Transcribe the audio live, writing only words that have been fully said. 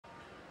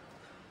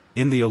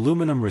In the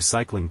aluminum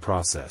recycling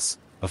process,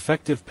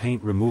 effective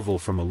paint removal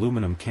from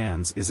aluminum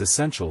cans is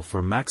essential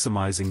for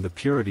maximizing the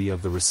purity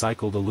of the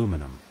recycled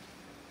aluminum.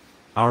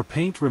 Our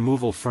paint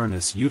removal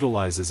furnace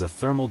utilizes a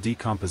thermal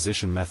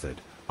decomposition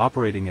method,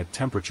 operating at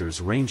temperatures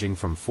ranging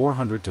from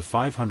 400 to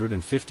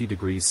 550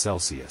 degrees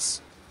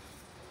Celsius.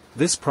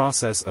 This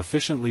process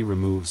efficiently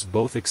removes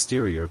both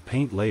exterior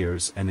paint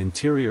layers and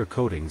interior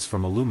coatings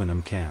from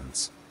aluminum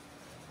cans.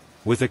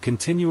 With a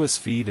continuous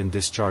feed and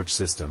discharge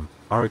system,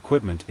 our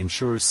equipment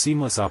ensures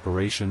seamless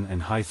operation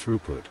and high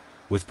throughput,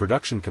 with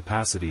production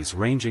capacities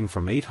ranging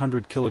from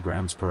 800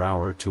 kg per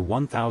hour to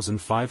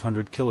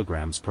 1,500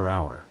 kg per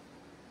hour.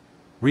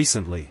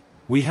 Recently,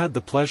 we had the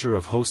pleasure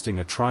of hosting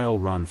a trial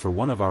run for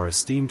one of our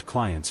esteemed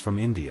clients from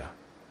India.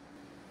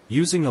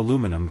 Using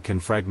aluminum can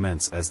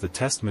fragments as the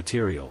test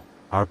material,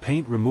 our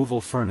paint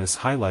removal furnace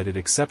highlighted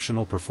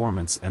exceptional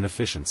performance and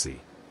efficiency.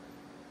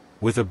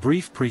 With a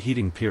brief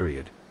preheating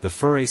period, the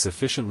Furance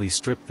efficiently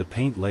stripped the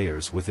paint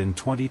layers within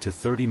 20 to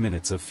 30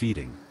 minutes of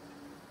feeding.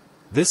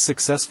 This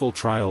successful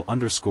trial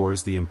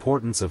underscores the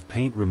importance of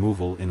paint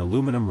removal in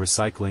aluminum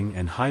recycling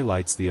and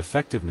highlights the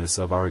effectiveness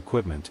of our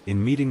equipment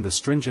in meeting the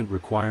stringent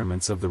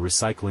requirements of the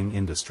recycling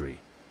industry.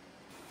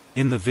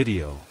 In the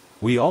video,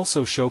 we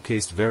also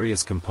showcased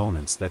various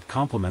components that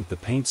complement the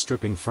paint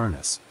stripping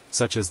furnace,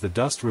 such as the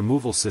dust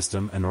removal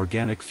system and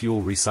organic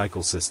fuel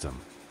recycle system.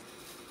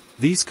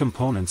 These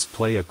components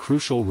play a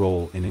crucial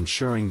role in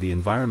ensuring the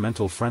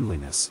environmental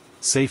friendliness,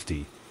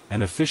 safety,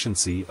 and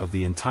efficiency of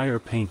the entire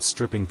paint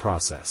stripping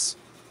process.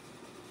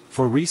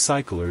 For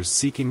recyclers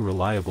seeking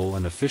reliable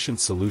and efficient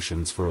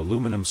solutions for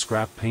aluminum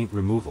scrap paint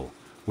removal,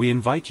 we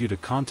invite you to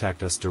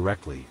contact us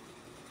directly,